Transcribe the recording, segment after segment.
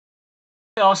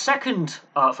Our second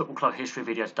football club history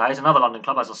video today is another London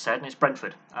club, as I said, and it's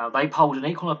Brentford. They polled an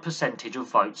equal percentage of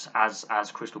votes as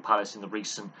Crystal Palace in the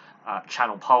recent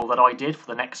channel poll that I did for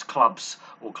the next clubs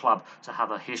or club to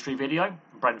have a history video.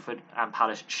 Brentford and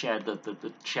Palace shared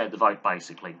the vote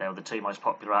basically. They were the two most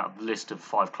popular out of the list of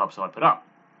 5 clubs that I put up.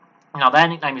 Now their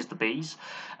nickname is the Bees,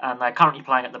 and they're currently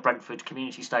playing at the Brentford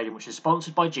Community Stadium, which is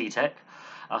sponsored by GTEC.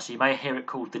 So you may hear it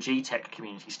called the GTEC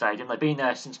Community Stadium. They've been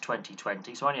there since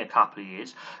 2020, so only a couple of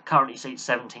years. Currently seats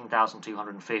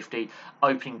 17,250.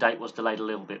 Opening date was delayed a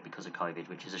little bit because of COVID,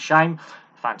 which is a shame.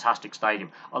 Fantastic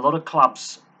stadium. A lot of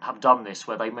clubs have done this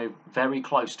where they move very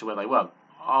close to where they were.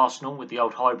 Arsenal with the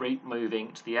old Highbury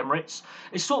moving to the Emirates.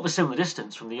 It's sort of a similar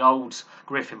distance from the old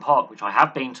Griffin Park, which I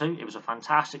have been to. It was a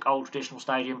fantastic old traditional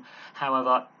stadium.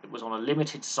 However, it was on a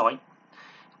limited site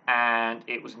and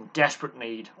it was in desperate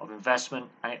need of investment,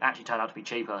 and it actually turned out to be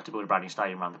cheaper to build a brand new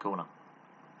stadium around the corner.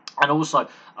 And also,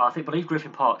 I believe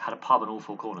Griffin Park had a pub on all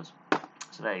 4 corners.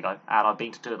 So there you go. And I've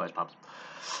been to 2 of those pubs.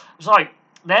 So,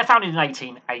 they're founded in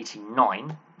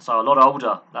 1889, so a lot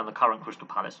older than the current Crystal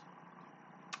Palace.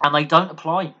 And they don't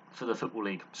apply for the Football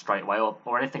League straight away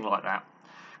or anything like that.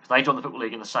 Because they joined the Football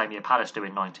League in the same year Palace do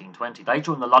in 1920. They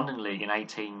joined the London League in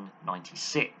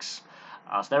 1896.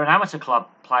 So they're an amateur club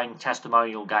playing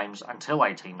testimonial games until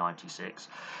 1896.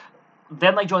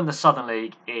 Then they joined the Southern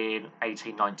League in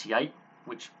 1898,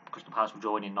 which Crystal Palace will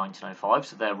join in 1905.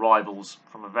 So they're rivals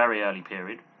from a very early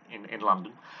period in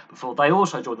London, before they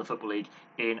also joined the Football League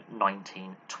in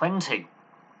 1920.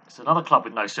 It's another club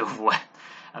with no silverware.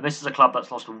 And this is a club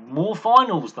that's lost more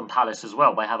finals than Palace as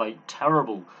well. They have a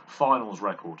terrible finals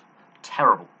record.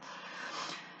 Terrible.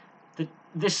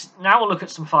 Now we'll look at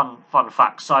some fun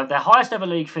facts. So their highest ever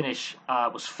league finish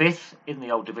was 5th in the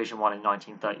old Division 1 in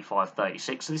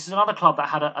 1935-36. So this is another club that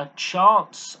had a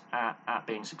chance at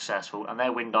being successful, and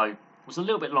their window was a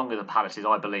little bit longer than Palace's,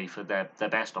 I believe, for their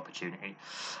best opportunity.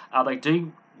 They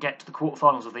do get to the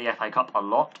quarterfinals of the FA Cup a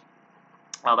lot.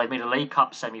 They've been a League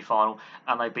Cup semi-final,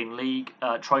 and they've been league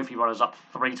trophy runners-up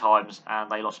 3 times,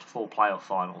 and they lost 4 playoff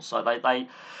finals. So they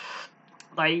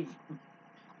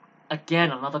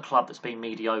again, another club that's been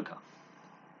mediocre.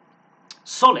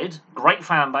 Solid, great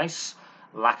fan base,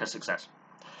 lack of success.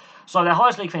 So their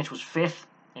highest league finish was 5th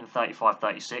in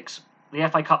 35-36. The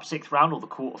FA Cup 6th round, or the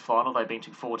quarter-final, they've been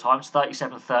to 4 times,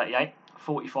 37-38.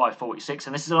 45-46,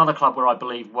 and this is another club where I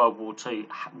believe World War II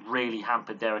really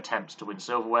hampered their attempts to win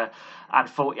silverware, and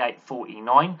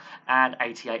 48-49 and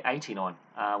 88-89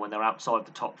 when they're outside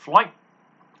the top flight.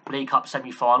 League Cup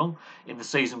semi-final in the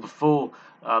season before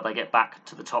they get back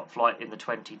to the top flight in the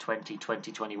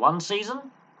 2020-2021 season.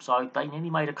 So they nearly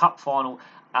made a cup final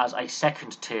as a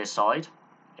second tier side,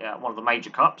 one of the major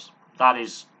cups. That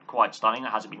is quite stunning.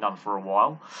 That hasn't been done for a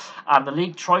while. And the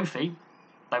league trophy,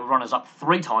 they were runners up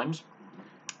 3 times.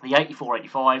 The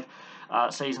 84-85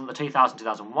 season, the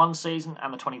 2000-2001 season,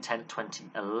 and the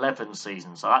 2010-2011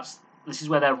 season. So this is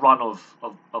where their run of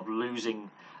losing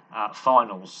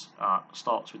finals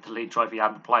starts, with the league trophy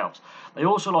and the playoffs. They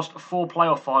also lost 4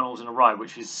 playoff finals in a row,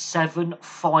 which is 7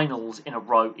 finals in a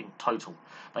row in total.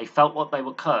 They felt like they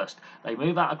were cursed. They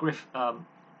move out of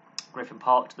Griffin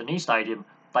Park to the new stadium.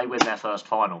 They win their first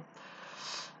final.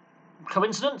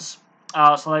 Coincidence?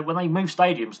 So when they move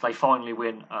stadiums, they finally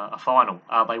win a final.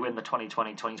 They win the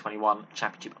 2020-2021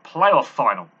 Championship playoff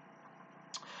final.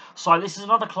 So this is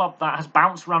another club that has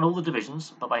bounced around all the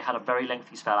divisions, but they had a very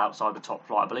lengthy spell outside the top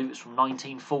flight. I believe it was from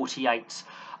 1948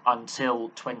 until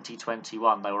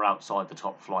 2021 they were outside the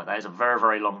top flight. That is a very,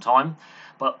 very long time.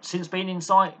 But since being in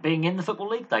the Football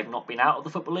League, they've not been out of the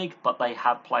Football League, but they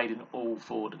have played in all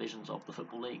 4 divisions of the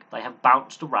Football League. They have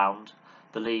bounced around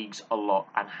the leagues a lot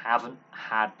and haven't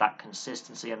had that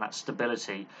consistency and that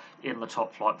stability in the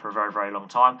top flight for a very, very long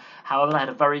time. However, they had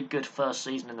a very good first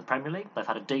season in the Premier League. They've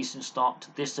had a decent start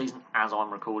to this season as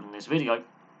I'm recording this video.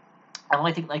 And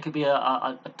I think they could be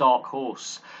a dark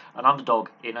horse, an underdog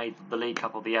in either the League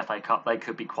Cup or the FA Cup. They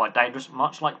could be quite dangerous,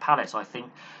 much like Palace. I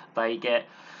think they get,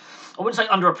 I wouldn't say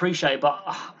underappreciated, but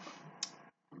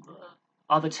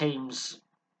other teams,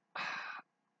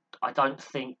 I don't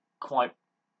think quite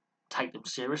take them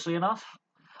seriously enough.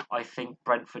 I think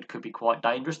Brentford could be quite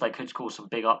dangerous. They could cause some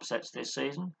big upsets this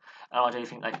season, and I do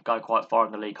think they could go quite far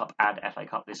in the League Cup and FA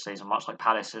Cup this season, much like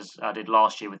Palace did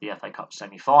last year with the FA Cup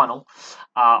semi-final.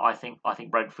 I think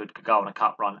Brentford could go on a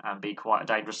cup run and be quite a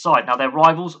dangerous side. Now their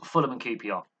rivals, Fulham and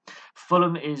QPR.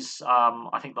 Fulham is,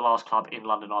 I think, the last club in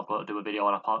London I've got to do a video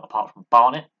on, apart from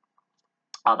Barnet.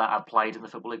 That I've played in the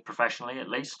Football League professionally, at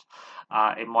least,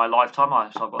 in my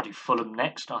lifetime. So I've got to do Fulham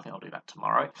next. I think I'll do that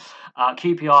tomorrow.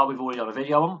 QPR, we've already done a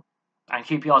video on. And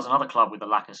QPR is another club with a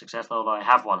lack of success, although they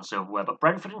have won silverware. But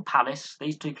Brentford and Palace,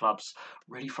 these two clubs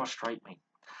really frustrate me.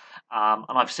 And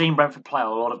I've seen Brentford play a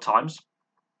lot of times,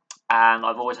 and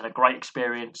I've always had a great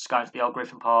experience going to the old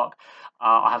Griffin Park.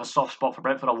 I have a soft spot for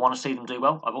Brentford. I want to see them do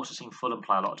well. I've also seen Fulham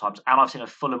play a lot of times, and I've seen a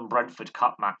Fulham-Brentford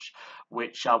Cup match,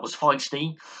 which was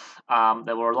feisty.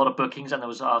 There were a lot of bookings, and there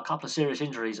was a couple of serious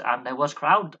injuries, and there was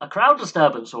a crowd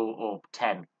disturbance or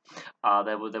 10.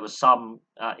 There was some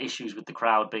issues with the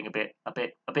crowd being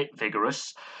a bit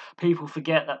vigorous. People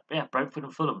forget that Brentford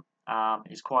and Fulham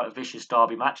is quite a vicious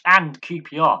derby match, and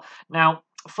QPR. Now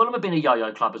Fulham have been a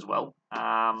yo-yo club as well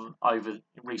over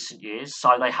recent years,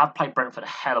 so they have played Brentford a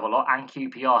hell of a lot, and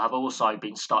QPR have also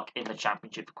been stuck in the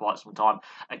Championship for quite some time.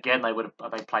 Again, they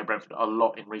played Brentford a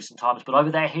lot in recent times, but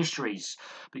over their histories,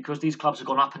 because these clubs have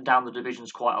gone up and down the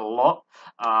divisions quite a lot,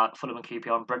 Fulham and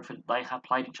QPR and Brentford, they have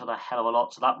played each other a hell of a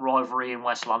lot, so that rivalry in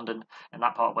West London, in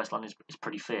that part of West London, is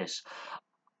pretty fierce.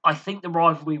 I think the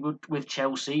rivalry with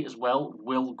Chelsea as well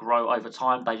will grow over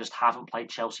time. They just haven't played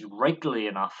Chelsea regularly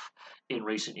enough in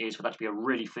recent years for that to be a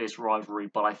really fierce rivalry.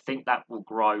 But I think that will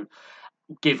grow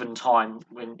given time.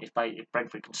 If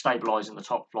Brentford can stabilise in the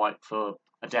top flight for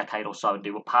a decade or so and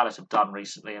do what Palace have done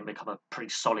recently and become a pretty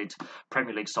solid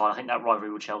Premier League side, I think that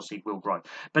rivalry with Chelsea will grow.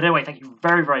 But anyway, thank you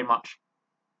very, very much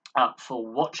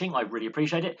for watching. I really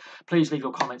appreciate it. Please leave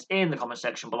your comments in the comment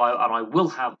section below, and I will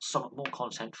have some more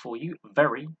content for you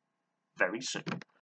very, very soon.